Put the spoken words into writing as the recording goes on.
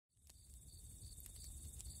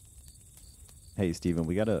Hey, Steven,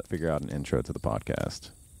 we got to figure out an intro to the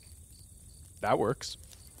podcast. That works.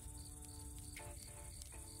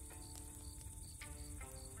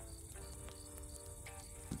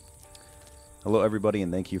 Hello, everybody,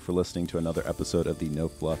 and thank you for listening to another episode of the No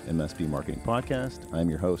Fluff MSP Marketing Podcast. I'm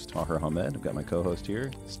your host, Tahir Hamed. I've got my co-host here,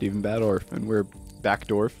 Stephen Badorf, and we're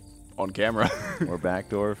Backdorf on camera. or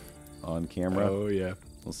Backdorf on camera. Oh, yeah.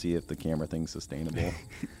 We'll see if the camera thing's sustainable.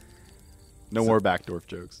 No more Backdorf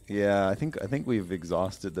jokes. Yeah, I think we've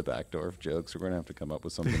exhausted the Backdorf jokes. We're going to have to come up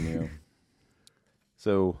with something new.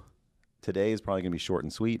 So today is probably going to be short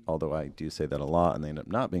and sweet, although I do say that a lot and they end up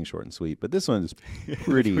not being short and sweet. But this one is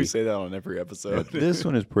pretty... We say that on every episode. This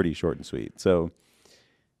one is pretty short and sweet. So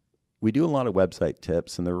we do a lot of website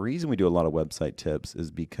tips, and the reason we do a lot of website tips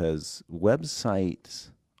is because websites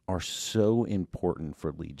are so important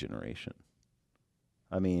for lead generation.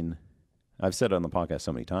 I mean, I've said it on the podcast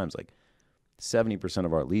so many times, like 70%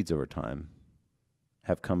 of our leads over time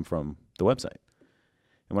have come from the website.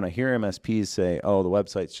 And when I hear MSPs say, oh, the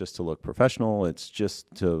website's just to look professional, it's just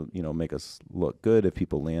to, make us look good if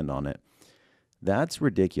people land on it, that's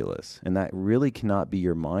ridiculous. And that really cannot be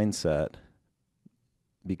your mindset,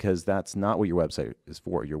 because that's not what your website is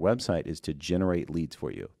for. Your website is to generate leads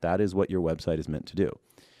for you. That is what your website is meant to do.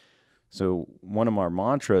 So one of our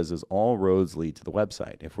mantras is all roads lead to the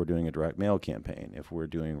website. If we're doing a direct mail campaign, if we're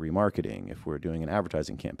doing remarketing, if we're doing an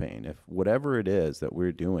advertising campaign, if whatever it is that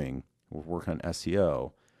we're doing, we're working on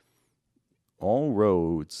SEO, all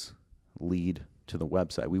roads lead to the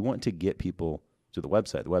website. We want to get people to the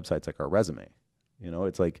website. The website's like our resume.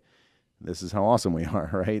 It's like, this is how awesome we are,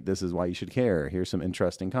 right? This is why you should care. Here's some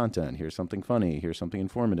interesting content. Here's something funny. Here's something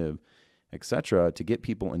informative, etc., to get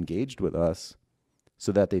people engaged with us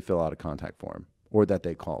so that they fill out a contact form or that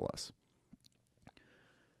they call us.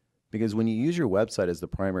 Because when you use your website as the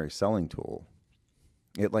primary selling tool,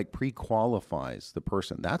 it like pre-qualifies the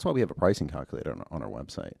person. That's why we have a pricing calculator on our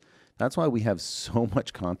website. That's why we have so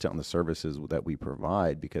much content on the services that we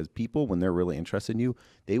provide, because people, when they're really interested in you,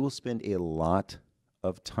 they will spend a lot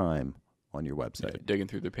of time on your website. Yeah, digging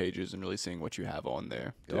through the pages and really seeing what you have on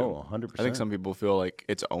there. Too. Oh, 100%. I think some people feel like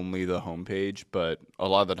it's only the homepage, but a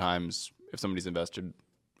lot of the times, if somebody's invested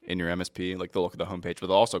in your MSP, like they'll look at the homepage, but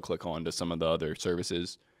they'll also click on to some of the other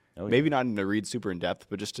services. Oh, yeah. Maybe not to read super in depth,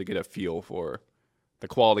 but just to get a feel for the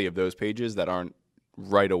quality of those pages that aren't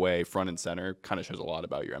right away front and center. Kind of shows a lot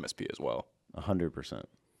about your MSP as well. 100%.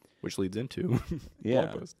 Which leads into yeah.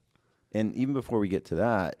 blog post. And even before we get to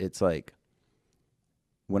that, it's like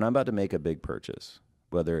when I'm about to make a big purchase,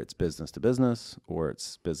 whether it's business to business or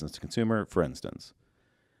it's business to consumer, for instance,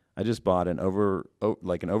 I just bought an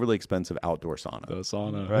overly expensive outdoor sauna. The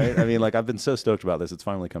sauna, right? I mean, like, I've been so stoked about this. It's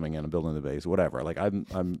finally coming in. I'm building the base, whatever. Like,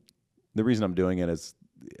 I'm the reason I'm doing it is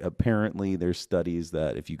apparently there's studies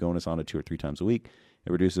that if you go in a sauna 2 or 3 times a week,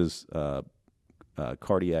 it reduces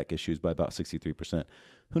cardiac issues by about 63%.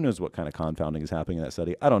 Who knows what kind of confounding is happening in that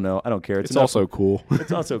study? I don't know. I don't care. It's also cool.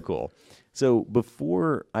 It's also cool. So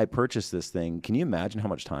before I purchased this thing, can you imagine how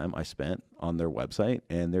much time I spent on their website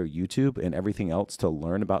and their YouTube and everything else to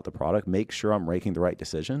learn about the product, make sure I'm making the right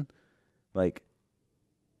decision? Like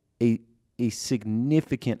a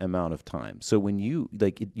significant amount of time. So when you,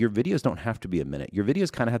 your videos don't have to be a minute. Your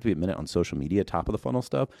videos kind of have to be a minute on social media, top of the funnel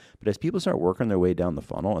stuff. But as people start working their way down the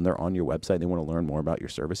funnel and they're on your website, they want to learn more about your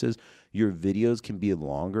services, your videos can be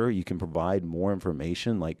longer. You can provide more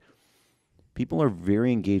information. Like, people are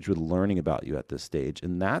very engaged with learning about you at this stage.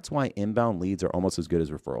 And that's why inbound leads are almost as good as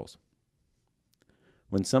referrals.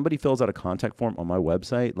 When somebody fills out a contact form on my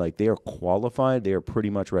website, like, they are qualified, they are pretty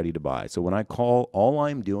much ready to buy. So when I call, all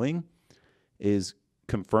I'm doing is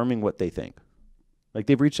confirming what they think. Like,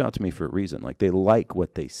 they've reached out to me for a reason. Like, they like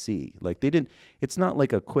what they see. Like, it's not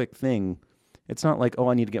like a quick thing. It's not like, oh,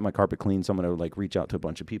 I need to get my carpet clean, so I'm going to reach out to a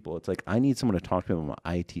bunch of people. It's like, I need someone to talk to me about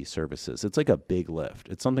my IT services. It's like a big lift.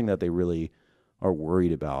 It's something that they really are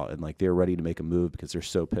worried about, and they're ready to make a move because they're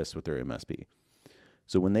so pissed with their MSP.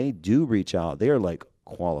 So when they do reach out, they are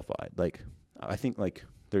qualified. I think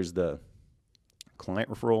there's the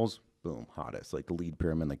client referrals, boom, hottest. The lead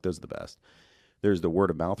pyramid, those are the best. There's the word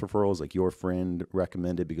of mouth referrals, your friend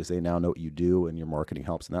recommended because they now know what you do and your marketing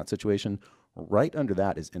helps in that situation. Right under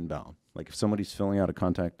that is inbound. If somebody's filling out a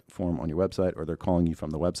contact form on your website or they're calling you from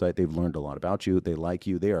the website, they've learned a lot about you, they like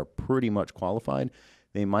you, they are pretty much qualified.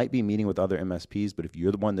 They might be meeting with other MSPs, but if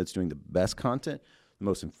you're the one that's doing the best content, the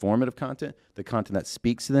most informative content, the content that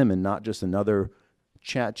speaks to them and not just another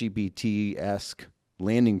ChatGPT-esque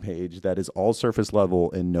landing page that is all surface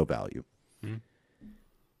level and no value. Mm-hmm.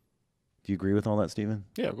 Do you agree with all that, Steven?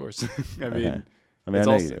 Yeah, of course. I mean, I mean, It's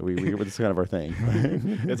I know also it's kind of our thing.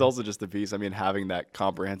 it's also just a piece. I mean, having that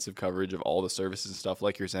comprehensive coverage of all the services and stuff,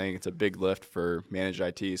 like you're saying, it's a big lift for managed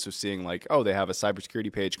IT. So seeing like, oh, they have a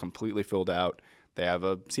cybersecurity page completely filled out. They have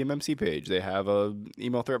a CMMC page. They have a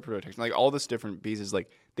email threat protection. Like all this different pieces.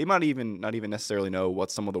 Like they might even not even necessarily know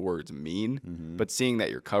what some of the words mean, but seeing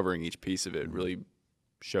that you're covering each piece of it really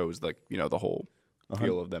shows like the whole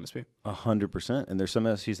feel of the MSP. 100%. And there's some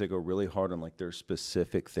MSPs that go really hard on like their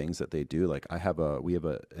specific things that they do. Like we have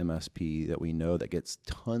a MSP that we know that gets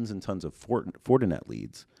tons and tons of Fortinet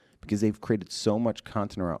leads because they've created so much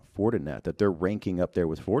content around Fortinet that they're ranking up there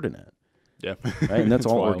with Fortinet. Yeah. Right. And that's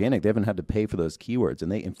all wild. organic. They haven't had to pay for those keywords.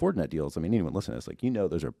 And in Fortinet deals, I mean, anyone listening to this, like,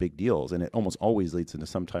 those are big deals. And it almost always leads into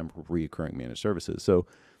some type of reoccurring managed services. So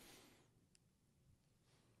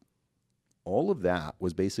all of that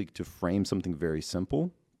was basically to frame something very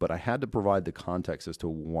simple, but I had to provide the context as to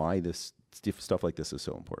why this stuff like this is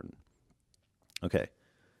so important. Okay.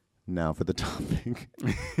 Now for the topic,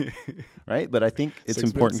 right? But I think it's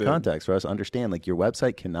important context for us to understand, like your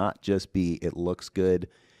website cannot just be, it looks good.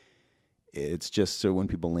 It's just so when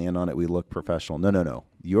people land on it, we look professional. No.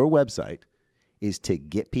 Your website is to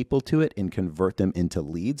get people to it and convert them into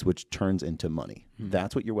leads, which turns into money.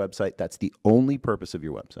 That's what your website, that's the only purpose of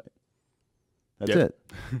your website. That's it.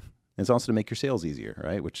 It's also to make your sales easier,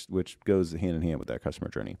 right? Which goes hand in hand with that customer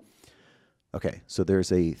journey. Okay, so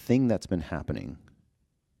there's a thing that's been happening.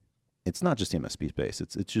 It's not just the MSP space.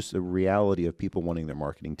 It's just a reality of people wanting their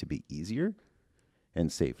marketing to be easier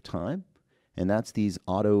and save time. And that's these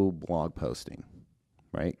auto blog posting,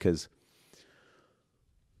 right? Because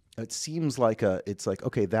it seems like it's like,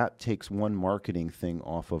 okay, that takes one marketing thing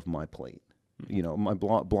off of my plate. My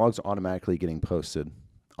blog's automatically getting posted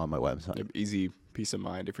on my website. Easy peace of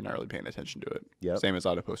mind if you're not really paying attention to it. Yep. Same as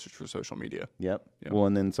Autopost for social media. Yep. Well,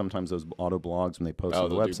 and then sometimes those auto blogs, when they post on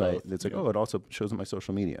the website, it's like, it also shows on my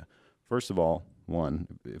social media. First of all,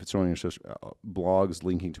 if it's showing your blogs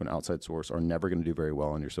linking to an outside source are never going to do very well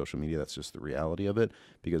on your social media. That's just the reality of it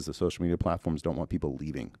because the social media platforms don't want people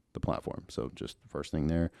leaving the platform. So just the first thing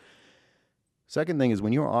there. Second thing is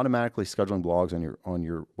when you're automatically scheduling blogs on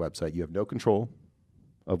your website, you have no control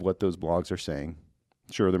of what those blogs are saying.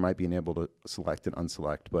 Sure, there might be an able to select and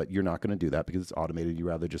unselect, but you're not going to do that because it's automated. You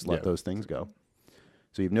rather just let those things go.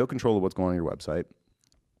 So you have no control of what's going on your website.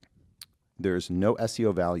 There's no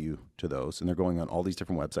SEO value to those, and they're going on all these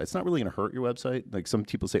different websites. It's not really going to hurt your website. Like some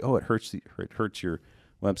people say, it hurts your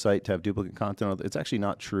website to have duplicate content. It's actually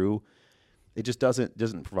not true. It just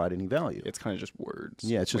doesn't provide any value. It's kind of just words.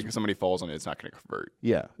 Yeah, it's just like if somebody falls on it, it's not going to convert.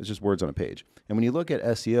 Yeah, it's just words on a page. And when you look at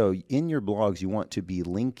SEO, in your blogs, you want to be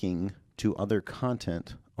linking to other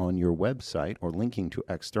content on your website or linking to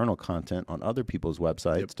external content on other people's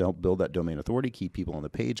websites to help build that domain authority, keep people on the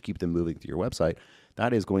page, keep them moving to your website.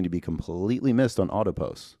 That is going to be completely missed on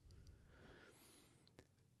Autopost.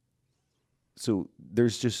 So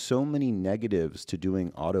there's just so many negatives to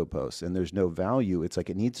doing Autopost, and there's no value. It's like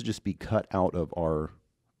it needs to just be cut out of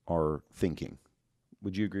our thinking.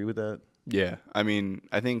 Would you agree with that? Yeah. I mean,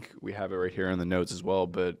 I think we have it right here in the notes as well,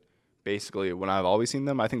 but basically when I've always seen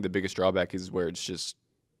them, I think the biggest drawback is where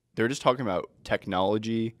they're just talking about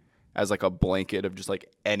technology as like a blanket of just like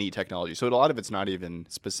any technology. So a lot of it's not even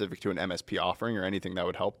specific to an MSP offering or anything that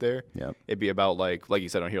would help there. Yeah. It'd be about like you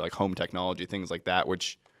said on here, like home technology, things like that,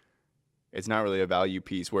 which it's not really a value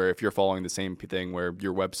piece where if you're following the same thing where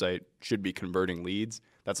your website should be converting leads,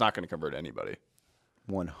 that's not going to convert anybody.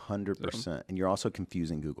 100%. And you're also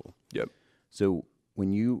confusing Google. Yep. So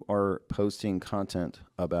when you are posting content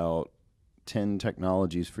about 10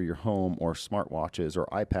 technologies for your home or smartwatches or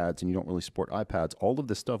iPads and you don't really support iPads, all of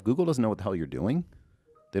this stuff, Google doesn't know what the hell you're doing.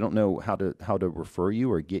 They don't know how to refer you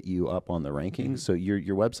or get you up on the rankings. Mm-hmm. So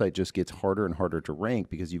your website just gets harder and harder to rank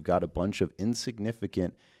because you've got a bunch of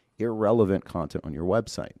insignificant, irrelevant content on your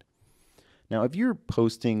website. Now, if you're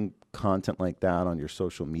posting content like that on your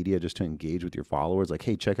social media just to engage with your followers, like,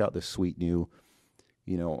 hey, check out this sweet new,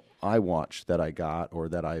 iWatch that I got or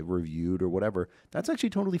that I reviewed or whatever, that's actually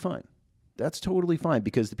totally fine. That's totally fine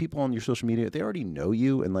because the people on your social media, they already know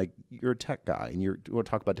you and like you're a tech guy and you want to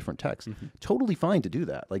talk about different techs. Mm-hmm. Totally fine to do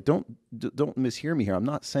that. Like don't mishear me here. I'm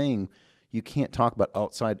not saying you can't talk about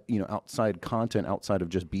outside content outside of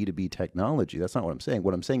just B2B technology. That's not what I'm saying.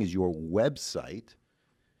 What I'm saying is your website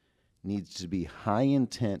needs to be high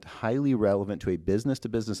intent, highly relevant to a business to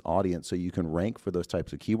business audience so you can rank for those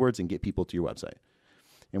types of keywords and get people to your website.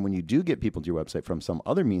 And when you do get people to your website from some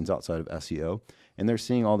other means outside of SEO, and they're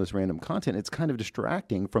seeing all this random content, it's kind of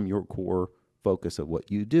distracting from your core focus of what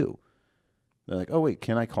you do. They're like, oh, wait,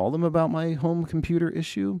 can I call them about my home computer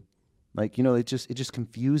issue? Like, it just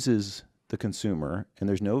confuses the consumer and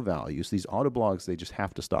there's no value. So these auto blogs, they just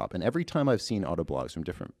have to stop. And every time I've seen auto blogs from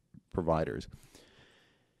different providers,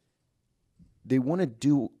 they want to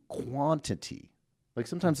do quantity. Like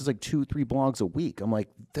sometimes it's like 2-3 blogs a week. I'm like,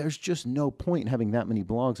 there's just no point in having that many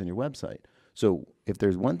blogs on your website. So if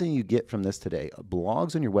there's one thing you get from this today,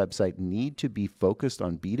 blogs on your website need to be focused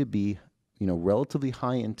on B2B, relatively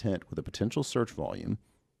high intent with a potential search volume.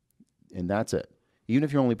 And that's it. Even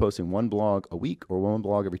if you're only posting one blog a week or one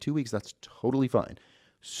blog every 2 weeks, that's totally fine.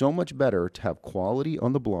 So much better to have quality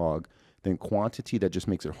on the blog than quantity that just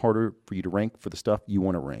makes it harder for you to rank for the stuff you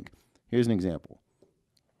want to rank. Here's an example.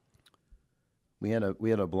 We had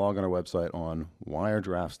a blog on our website on why are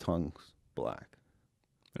giraffes' tongues black?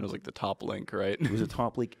 It was like the top link, right? It was a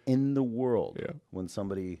top link in the world when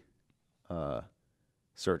somebody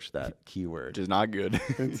searched that keyword. Which is not good.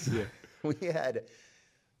 We had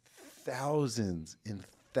thousands and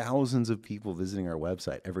thousands of people visiting our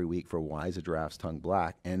website every week for why is a giraffe's tongue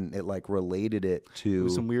black, and it related it to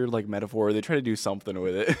some weird metaphor. They try to do something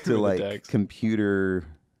with it to computer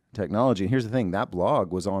technology. And here's the thing, that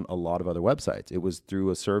blog was on a lot of other websites. It was through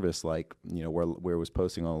a service where it was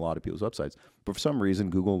posting on a lot of people's websites. But for some reason,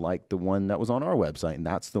 Google liked the one that was on our website, and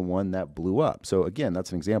that's the one that blew up. So again,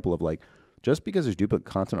 that's an example of just because there's duplicate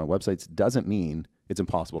content on websites doesn't mean it's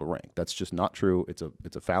impossible to rank. That's just not true. It's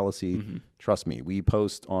a fallacy. Mm-hmm. Trust me. We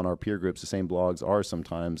post on our peer groups the same blogs are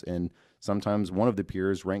sometimes, and sometimes one of the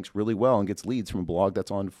peers ranks really well and gets leads from a blog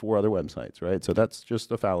that's on 4 other websites, right? So that's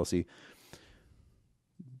just a fallacy.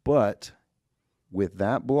 But with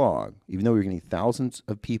that blog, even though we're getting thousands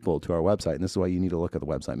of people to our website, and this is why you need to look at the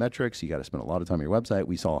website metrics, you got to spend a lot of time on your website,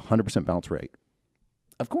 we saw 100% bounce rate.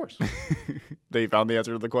 Of course. They found the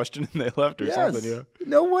answer to the question and they left or something, yeah.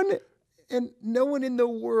 No one in the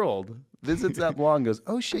world visits that blog and goes,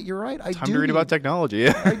 oh shit, you're right. Time to read about technology.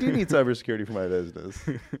 I do need cybersecurity for my business.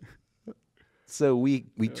 So we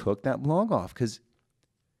took that blog off because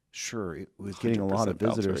sure, it was getting a lot of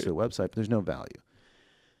visitors to the website, but there's no value.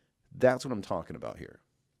 That's what I'm talking about here.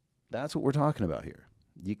 That's what we're talking about here.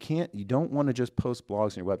 You don't want to just post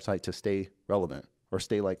blogs on your website to stay relevant or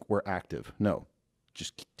stay we're active. No,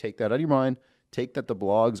 just take that out of your mind. Take that the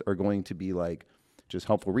blogs are going to be just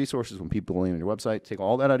helpful resources when people land on your website. Take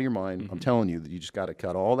all that out of your mind. Mm-hmm. I'm telling you that you just got to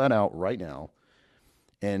cut all that out right now.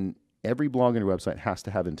 And every blog on your website has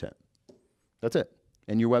to have intent. That's it.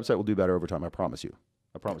 And your website will do better over time. I promise you.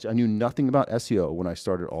 I knew nothing about SEO when I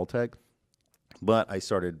started Alltech, but I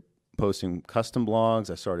started posting custom blogs.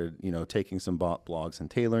 I started, taking some bot blogs and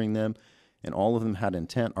tailoring them, and all of them had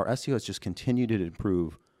intent. Our SEO has just continued to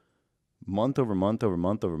improve month over month over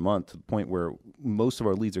month over month to the point where most of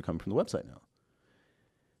our leads are coming from the website now.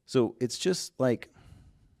 So it's just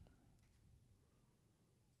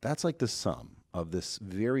that's the sum of this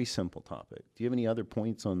very simple topic. Do you have any other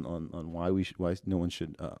points on why no one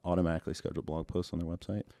should automatically schedule blog posts on their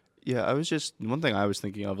website? Yeah, one thing I was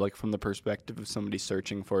thinking of, from the perspective of somebody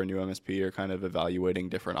searching for a new MSP or kind of evaluating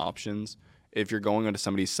different options. If you're going onto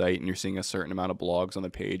somebody's site and you're seeing a certain amount of blogs on the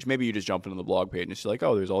page, maybe you just jump into the blog page and it's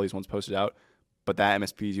oh, there's all these ones posted out, but that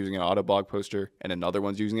MSP is using an auto blog poster and another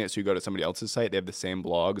one's using it. So you go to somebody else's site, they have the same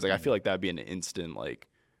blogs. I feel like that'd be an instant,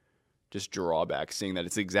 just drawback, seeing that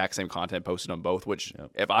it's the exact same content posted on both, which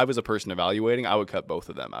if I was a person evaluating, I would cut both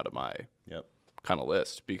of them out of my kind of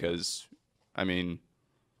list because,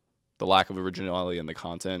 the lack of originality in the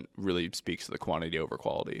content really speaks to the quantity over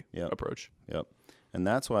quality approach. Yep. And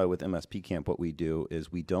that's why with MSP Camp, what we do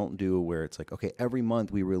is we don't do where it's okay, every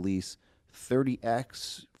month we release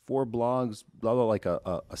 30x, 4 blogs, blah,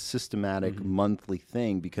 blah, a systematic monthly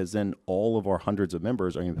thing, because then all of our hundreds of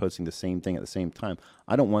members are going to be posting the same thing at the same time.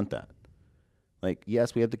 I don't want that.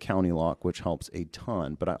 Yes, we have the county lock, which helps a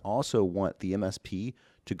ton, but I also want the MSP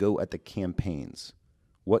to go at the campaigns.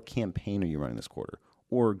 What campaign are you running this quarter?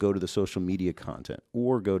 Or go to the social media content,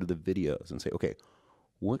 or go to the videos and say, okay,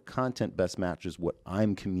 what content best matches what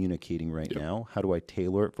I'm communicating right now? How do I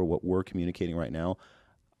tailor it for what we're communicating right now?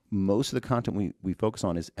 Most of the content we focus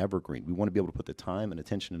on is evergreen. We want to be able to put the time and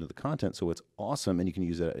attention into the content so it's awesome and you can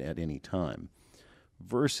use it at any time.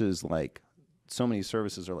 Versus so many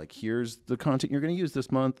services are here's the content you're going to use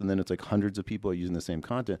this month, and then it's hundreds of people are using the same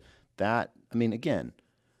content. That, again,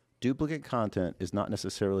 duplicate content is not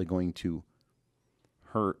necessarily going to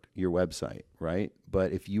hurt your website, right?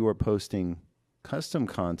 But if you are posting custom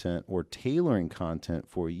content or tailoring content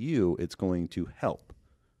for you, it's going to help.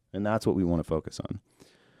 And that's what we want to focus on.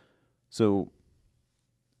 So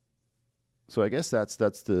I guess that's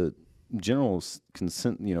the general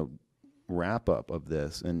consent, wrap up of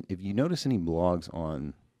this. And if you notice any blogs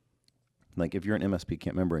on, if you're an MSP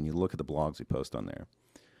Camp member and you look at the blogs we post on there,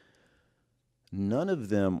 none of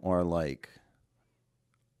them are like,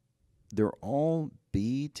 they're all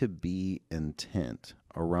B2B intent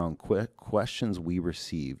around questions we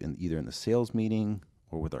receive either in the sales meeting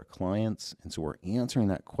or with our clients. And so we're answering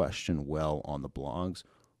that question well on the blogs,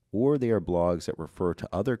 or they are blogs that refer to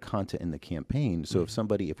other content in the campaign. So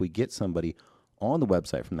if we get somebody on the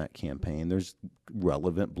website from that campaign, there's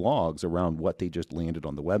relevant blogs around what they just landed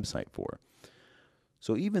on the website for.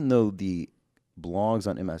 So even though the blogs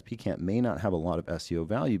on MSP Camp may not have a lot of SEO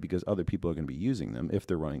value because other people are going to be using them if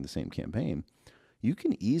they're running the same campaign, you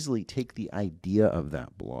can easily take the idea of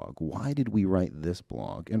that blog. Why did we write this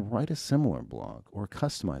blog? And write a similar blog, or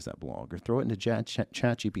customize that blog, or throw it into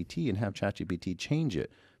ChatGPT and have ChatGPT change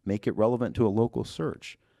it, make it relevant to a local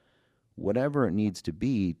search. Whatever it needs to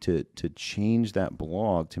be to change that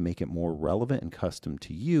blog to make it more relevant and custom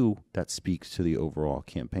to you, that speaks to the overall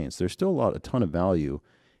campaign. So there's still a ton of value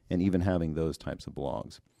in even having those types of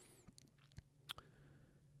blogs.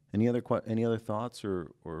 Any other thoughts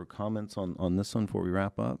or comments on this one before we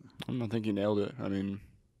wrap up? I think you nailed it. I mean,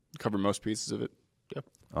 covered most pieces of it. Yep.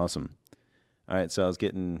 Awesome. All right, so I was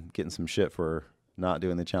getting some shit for not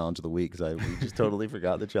doing the challenge of the week because we just totally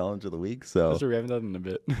forgot the challenge of the week. So we haven't done it in a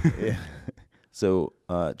bit. Yeah. So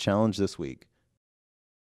challenge this week.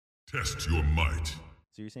 Test your might.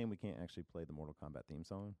 So you're saying we can't actually play the Mortal Kombat theme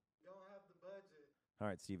song? You don't have the budget. All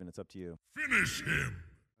right, Steven, it's up to you. Finish him.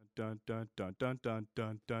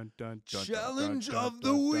 Challenge of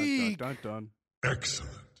the week.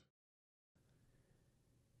 Excellent.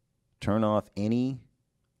 Turn off any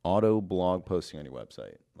auto blog posting on your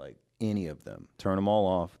website, like any of them. Turn them all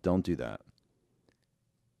off. Don't do that.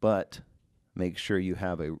 But make sure you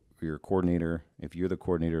have your coordinator. If you're the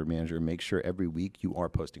coordinator or manager, make sure every week you are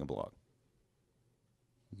posting a blog.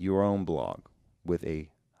 Your own blog with a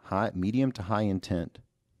medium to high intent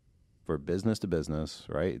for business to business,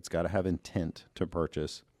 right? It's got to have intent to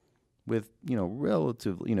purchase with,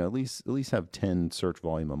 relatively, at least have 10 search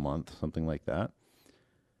volume a month, something like that.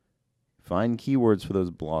 Find keywords for those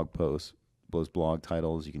blog posts, those blog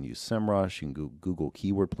titles. You can use SEMrush, you can Google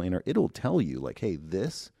Keyword Planner. It'll tell you like, hey,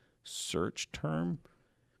 this search term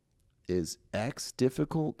is X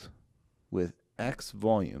difficult with X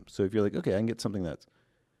volume. So if you're like, okay, I can get something that's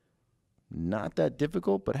not that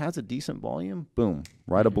difficult, but has a decent volume, boom,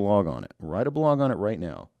 write a blog on it. Write a blog on it right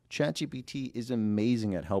now. ChatGPT is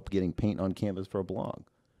amazing at help getting paint on canvas for a blog.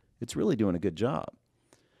 It's really doing a good job.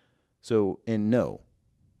 So, and no,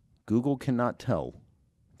 Google cannot tell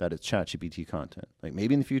that it's ChatGPT content. Like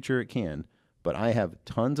maybe in the future it can, but I have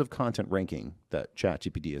tons of content ranking that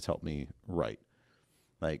ChatGPT has helped me write.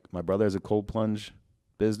 Like my brother has a cold plunge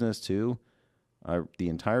business too. The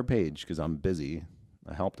entire page, because I'm busy,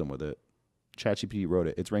 I helped him with it. ChatGPT wrote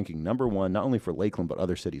it. It's ranking number 1, not only for Lakeland, but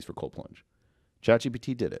other cities for cold plunge.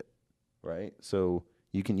 ChatGPT did it, right? So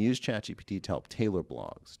you can use ChatGPT to help tailor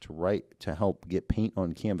blogs, to help get paint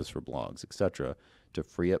on canvas for blogs, etc., to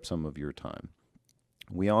free up some of your time.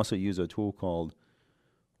 We also use a tool called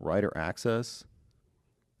Writer Access,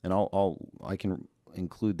 and I can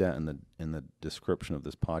include that in the description of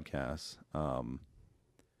this podcast.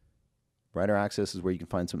 Writer Access is where you can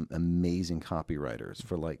find some amazing copywriters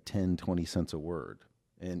for like 10, 20 cents a word.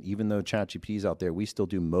 And even though ChatGPT is out there, we still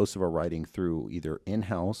do most of our writing through either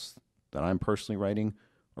in-house that I'm personally writing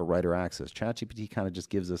or Writer Access. ChatGPT kind of just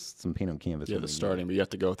gives us some paint on canvas. Yeah, the starting, but you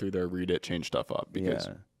have to go through there, read it, change stuff up because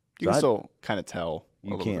you So can still kind of tell.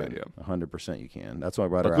 You a little can, bit, yeah. 100% you can. That's why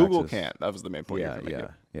Writer But Access. Google can't. That was the main point.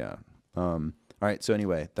 Yeah. All right, so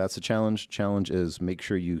anyway, that's the challenge. Challenge is make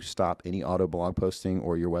sure you stop any auto blog posting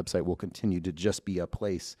or your website will continue to just be a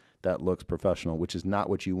place that looks professional, which is not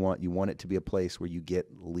what you want. You want it to be a place where you get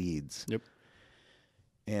leads. Yep.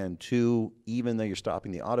 And 2, even though you're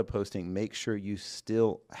stopping the auto posting, make sure you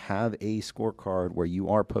still have a scorecard where you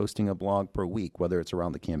are posting a blog per week, whether it's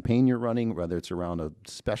around the campaign you're running, whether it's around a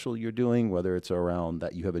special you're doing, whether it's around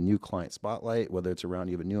that you have a new client spotlight, whether it's around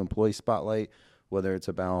you have a new employee spotlight, whether it's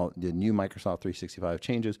about the new Microsoft 365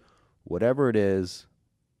 changes, whatever it is,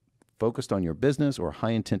 focused on your business or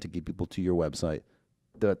high intent to get people to your website,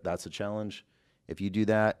 that's a challenge. If you do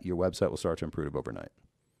that, your website will start to improve overnight.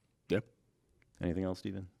 Yep. Anything else,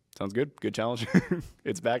 Steven? Sounds good. Good challenge.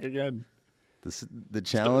 It's back again. The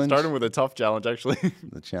challenge. Starting with a tough challenge, actually.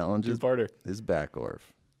 The challenge is back,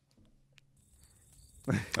 Orf.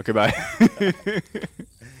 Okay, bye.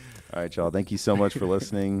 All right, y'all. Thank you so much for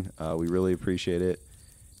listening. We really appreciate it,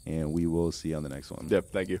 and we will see you on the next one. Yep.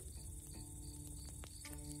 Thank you.